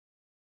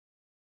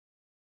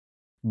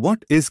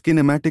What is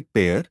kinematic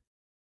pair?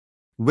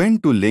 When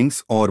two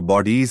links or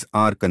bodies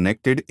are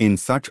connected in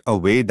such a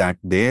way that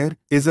there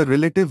is a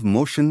relative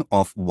motion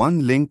of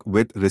one link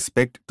with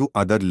respect to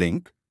other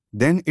link,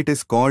 then it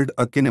is called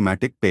a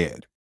kinematic pair.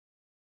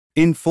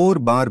 In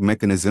four-bar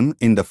mechanism,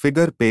 in the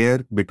figure,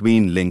 pair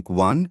between link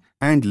 1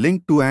 and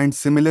link 2 and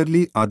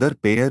similarly other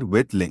pair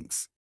with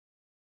links.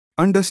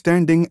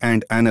 Understanding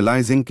and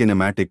analyzing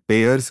kinematic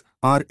pairs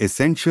are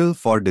essential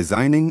for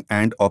designing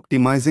and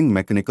optimizing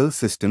mechanical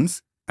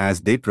systems,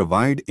 as they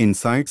provide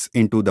insights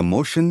into the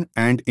motion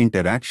and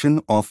interaction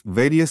of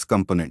various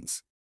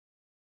components,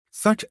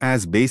 such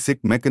as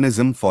basic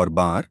mechanism for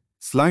bar,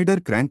 slider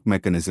crank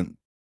mechanism.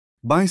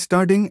 By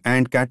studying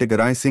and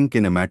categorizing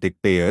kinematic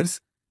pairs,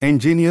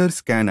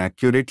 engineers can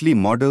accurately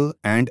model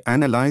and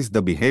analyze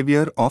the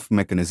behavior of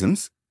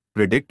mechanisms,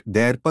 predict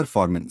their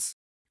performance,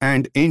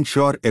 and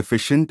ensure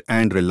efficient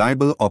and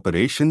reliable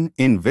operation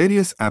in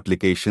various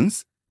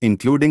applications,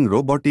 including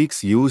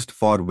robotics used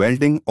for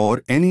welding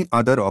or any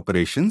other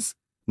operations,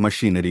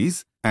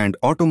 machineries, and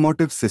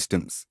automotive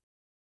systems.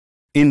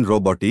 In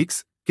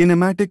robotics,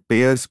 kinematic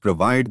pairs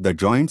provide the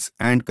joints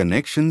and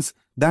connections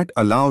that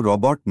allow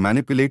robot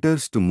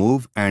manipulators to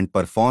move and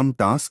perform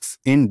tasks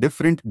in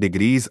different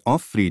degrees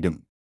of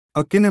freedom.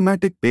 A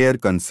kinematic pair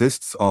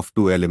consists of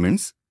two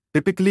elements,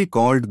 typically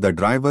called the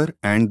driver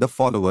and the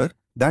follower,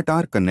 that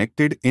are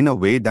connected in a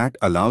way that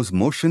allows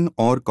motion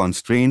or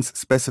constrains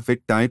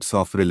specific types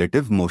of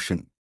relative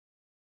motion.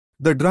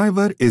 The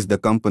driver is the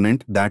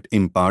component that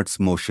imparts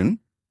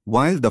motion,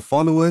 while the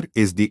follower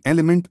is the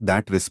element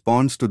that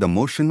responds to the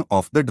motion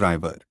of the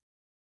driver.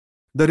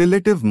 The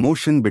relative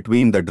motion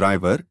between the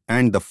driver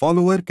and the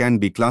follower can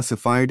be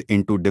classified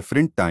into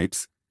different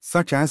types,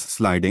 such as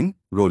sliding,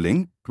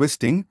 rolling,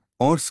 twisting,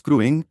 or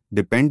screwing,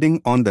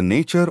 depending on the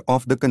nature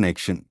of the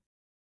connection.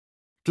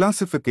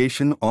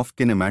 Classification of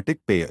kinematic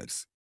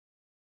pairs.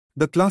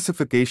 The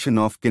classification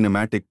of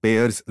kinematic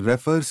pairs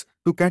refers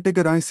to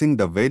categorizing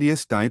the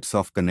various types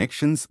of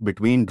connections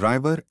between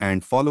driver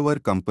and follower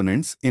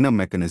components in a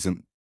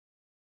mechanism.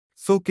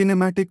 So,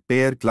 kinematic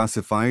pair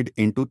classified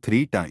into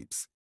three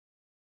types.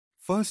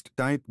 First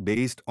type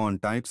based on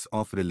types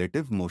of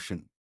relative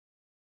motion.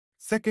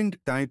 Second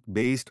type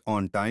based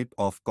on type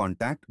of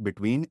contact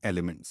between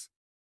elements.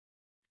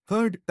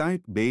 Third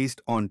type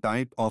based on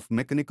type of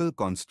mechanical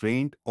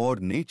constraint or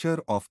nature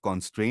of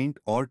constraint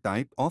or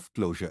type of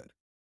closure.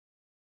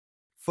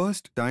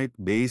 First type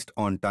based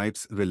on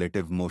types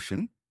relative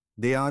motion.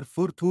 They are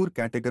further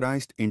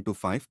categorized into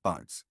 5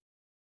 parts.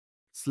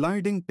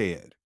 Sliding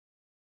pair,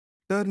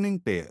 turning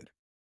pair,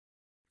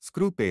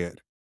 screw pair,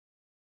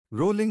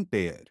 rolling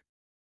pair,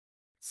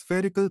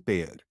 spherical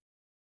pair.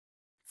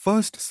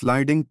 First,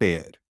 sliding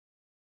pair.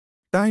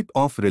 Type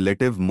of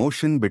relative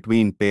motion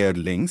between pair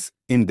links.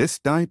 In this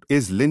type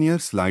is linear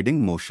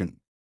sliding motion.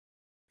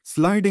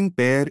 Sliding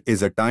pair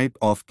is a type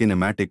of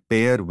kinematic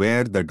pair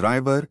where the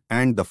driver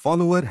and the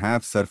follower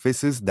have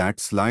surfaces that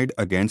slide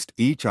against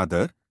each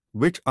other,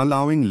 which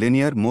allowing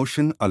linear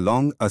motion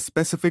along a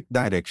specific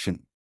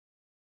direction.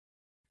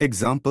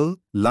 Example,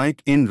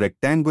 like in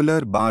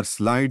rectangular bar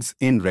slides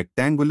in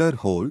rectangular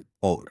hole,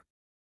 or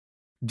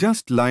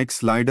just like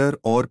slider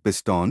or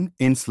piston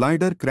in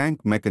slider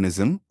crank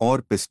mechanism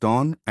or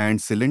piston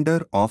and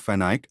cylinder of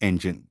an IC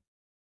engine.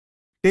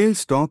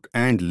 Tailstock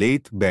and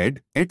lathe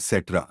bed,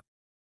 etc.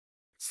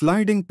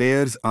 Sliding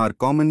pairs are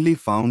commonly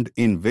found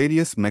in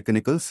various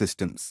mechanical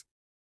systems.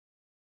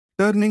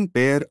 Turning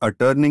pair. A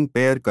turning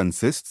pair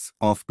consists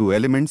of two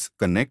elements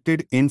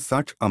connected in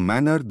such a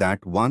manner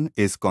that one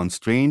is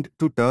constrained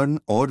to turn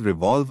or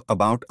revolve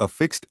about a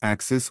fixed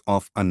axis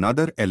of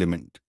another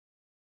element.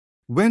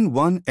 When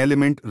one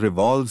element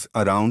revolves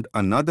around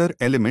another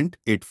element,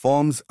 it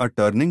forms a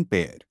turning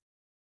pair.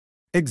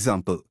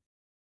 Example: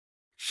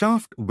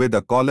 shaft with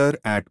a collar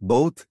at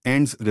both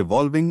ends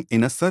revolving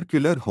in a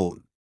circular hole.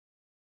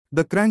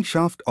 The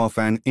crankshaft of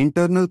an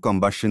internal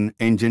combustion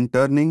engine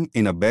turning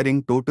in a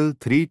bearing, total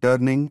 3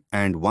 turning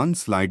and 1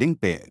 sliding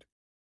pair.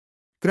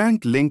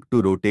 Crank link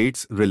 2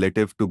 rotates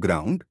relative to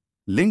ground,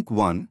 link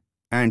 1,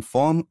 and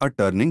form a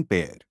turning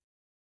pair.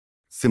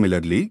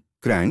 Similarly,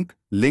 crank,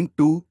 link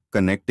 2,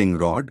 connecting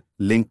rod,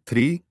 link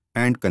 3,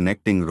 and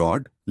connecting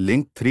rod,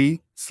 link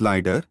 3,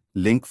 slider,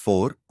 link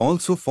 4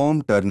 also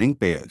form turning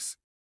pairs.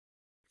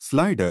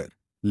 Slider,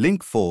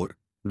 link 4,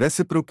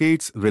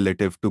 reciprocates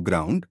relative to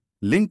ground,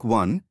 link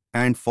 1,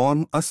 and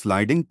form a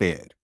sliding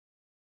pair.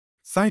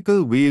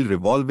 Cycle wheel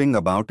revolving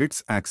about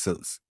its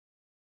axles.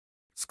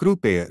 Screw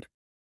pair.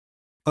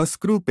 A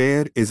screw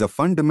pair is a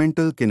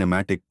fundamental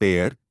kinematic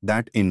pair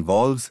that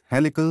involves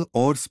helical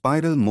or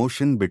spiral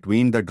motion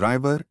between the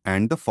driver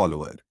and the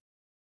follower.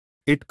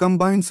 It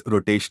combines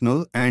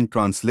rotational and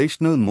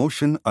translational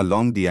motion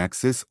along the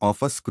axis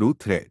of a screw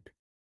thread.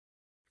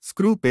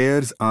 Screw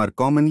pairs are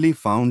commonly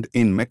found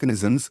in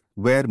mechanisms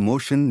where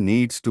motion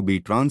needs to be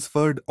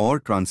transferred or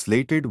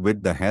translated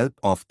with the help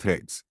of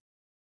threads.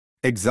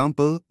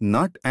 Example: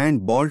 nut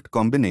and bolt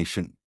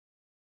combination.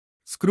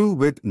 Screw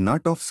with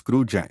nut of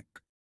screw jack.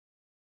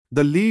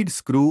 The lead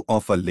screw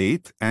of a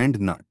lathe and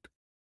nut.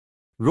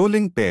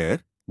 Rolling pair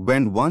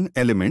when one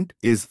element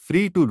is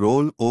free to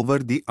roll over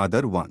the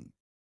other one.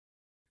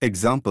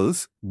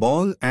 Examples: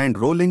 ball and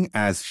rolling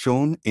as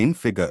shown in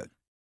figure.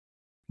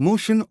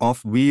 Motion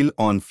of wheel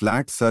on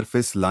flat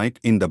surface like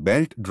in the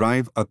belt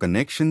drive. A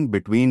connection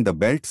between the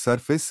belt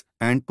surface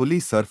and pulley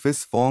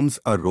surface forms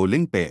a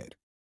rolling pair.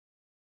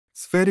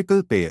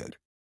 Spherical pair.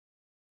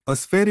 A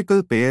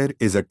spherical pair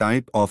is a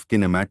type of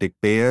kinematic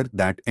pair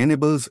that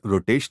enables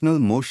rotational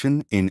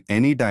motion in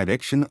any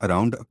direction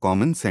around a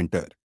common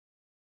center.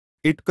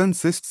 It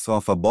consists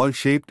of a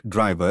ball-shaped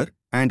driver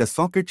and a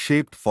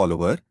socket-shaped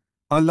follower,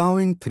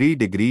 allowing 3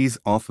 degrees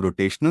of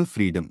rotational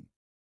freedom.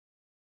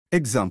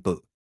 Example: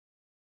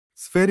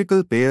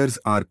 spherical pairs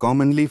are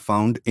commonly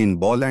found in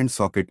ball and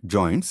socket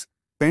joints,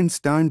 pen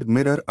stand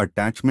mirror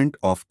attachment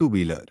of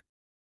two-wheeler.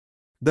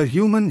 The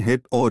human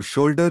hip or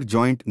shoulder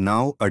joint.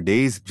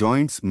 Nowadays,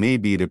 joints may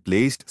be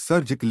replaced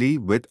surgically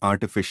with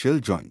artificial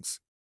joints.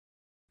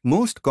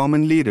 Most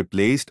commonly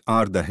replaced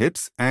are the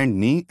hips and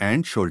knee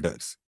and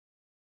shoulders,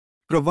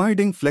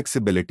 providing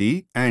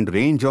flexibility and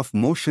range of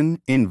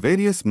motion in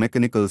various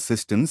mechanical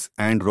systems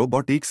and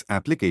robotics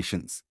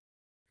applications.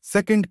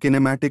 Second,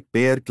 kinematic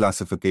pair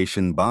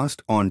classification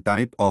based on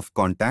type of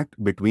contact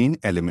between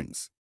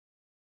elements.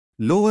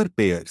 Lower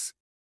pairs.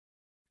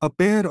 A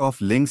pair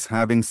of links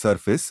having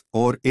surface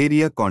or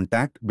area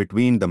contact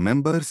between the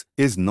members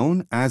is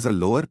known as a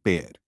lower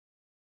pair.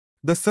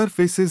 The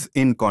surfaces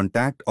in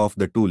contact of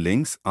the two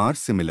links are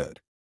similar.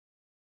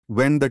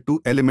 When the two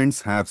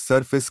elements have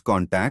surface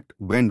contact,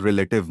 when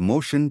relative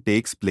motion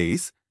takes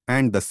place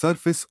and the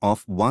surface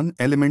of one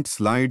element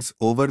slides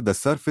over the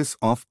surface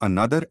of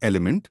another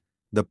element,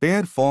 the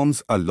pair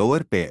forms a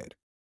lower pair.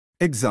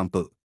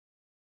 Example: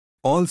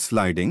 all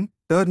sliding,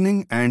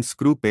 turning and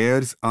screw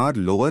pairs are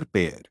lower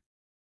pair.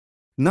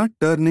 Nut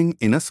turning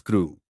in a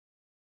screw.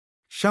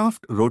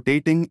 Shaft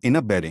rotating in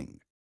a bearing.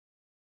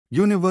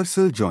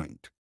 Universal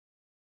joint.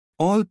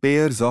 All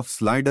pairs of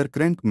slider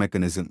crank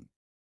mechanism.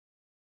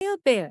 A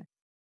pair.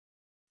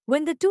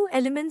 When the two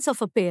elements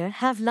of a pair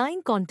have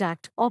line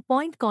contact or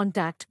point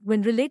contact,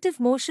 when relative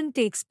motion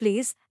takes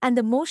place and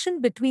the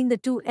motion between the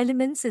two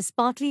elements is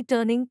partly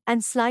turning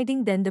and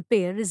sliding, then the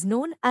pair is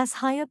known as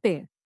higher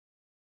pair.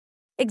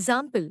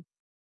 Example: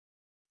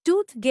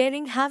 tooth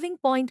gearing having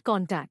point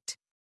contact.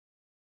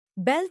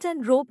 Belt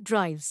and rope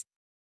drives.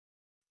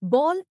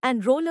 Ball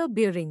and roller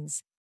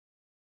bearings.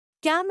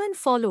 Cam and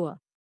follower.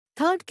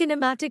 Third,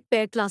 kinematic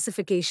pair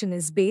classification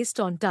is based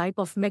on type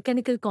of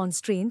mechanical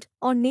constraint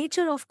or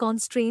nature of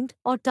constraint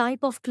or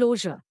type of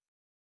closure.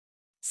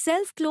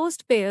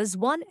 Self-closed pairs,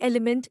 one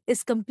element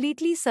is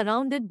completely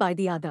surrounded by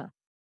the other.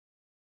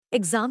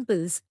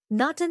 Examples: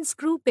 nut and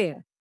screw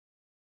pair.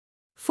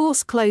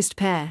 Force-closed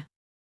pair.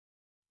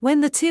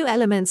 When the two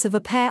elements of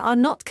a pair are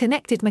not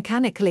connected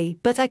mechanically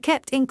but are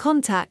kept in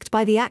contact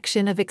by the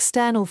action of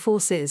external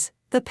forces,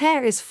 the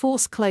pair is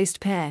force-closed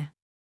pair.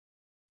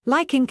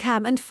 Like in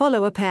cam and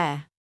follower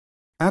pair.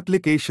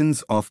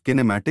 Applications of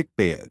kinematic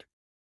pair.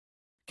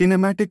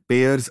 Kinematic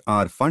pairs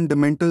are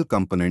fundamental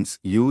components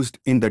used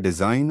in the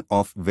design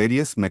of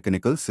various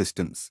mechanical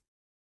systems.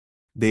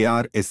 They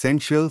are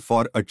essential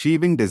for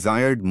achieving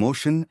desired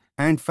motion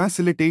and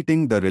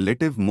facilitating the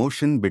relative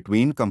motion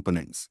between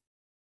components.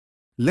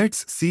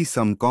 Let's see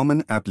some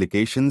common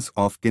applications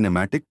of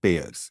kinematic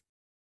pairs.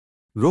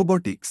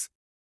 Robotics.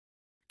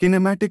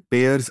 Kinematic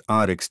pairs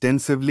are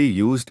extensively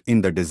used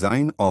in the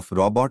design of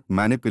robot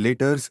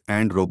manipulators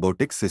and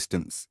robotic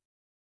systems.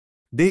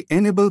 They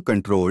enable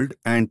controlled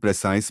and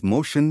precise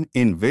motion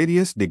in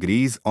various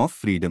degrees of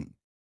freedom,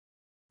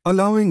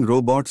 allowing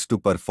robots to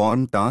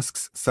perform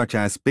tasks such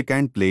as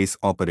pick-and-place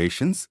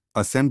operations,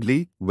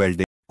 assembly,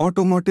 welding,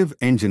 automotive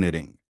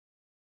engineering.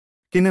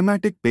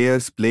 Kinematic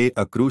pairs play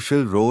a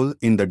crucial role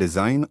in the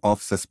design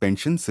of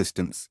suspension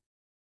systems,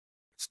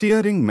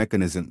 steering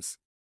mechanisms,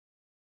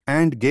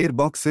 and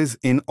gearboxes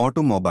in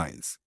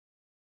automobiles.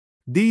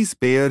 These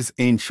pairs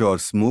ensure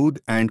smooth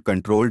and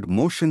controlled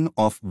motion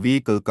of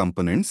vehicle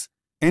components,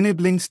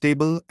 enabling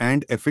stable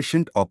and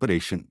efficient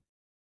operation.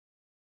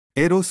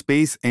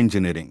 Aerospace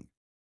engineering.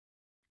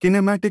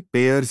 Kinematic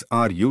pairs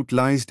are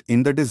utilized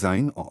in the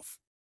design of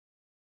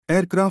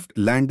aircraft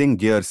landing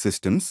gear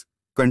systems,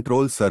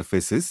 control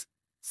surfaces,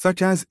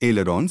 such as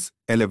ailerons,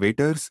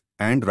 elevators,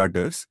 and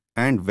rudders,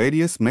 and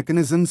various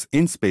mechanisms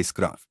in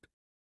spacecraft.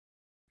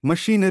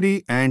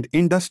 Machinery and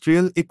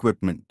industrial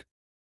equipment.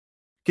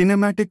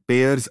 Kinematic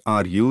pairs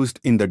are used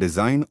in the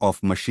design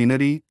of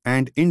machinery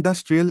and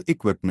industrial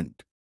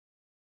equipment,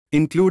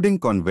 including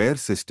conveyor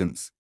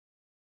systems,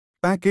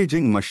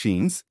 packaging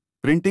machines,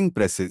 printing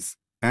presses,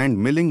 and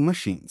milling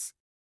machines.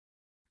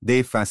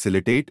 They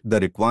facilitate the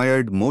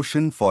required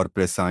motion for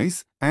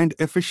precise and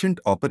efficient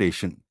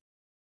operation.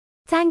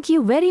 Thank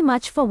you very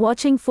much for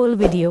watching full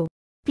video.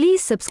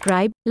 Please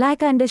subscribe,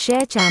 like and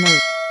share channel.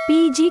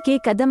 PGK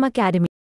Kadam Academy.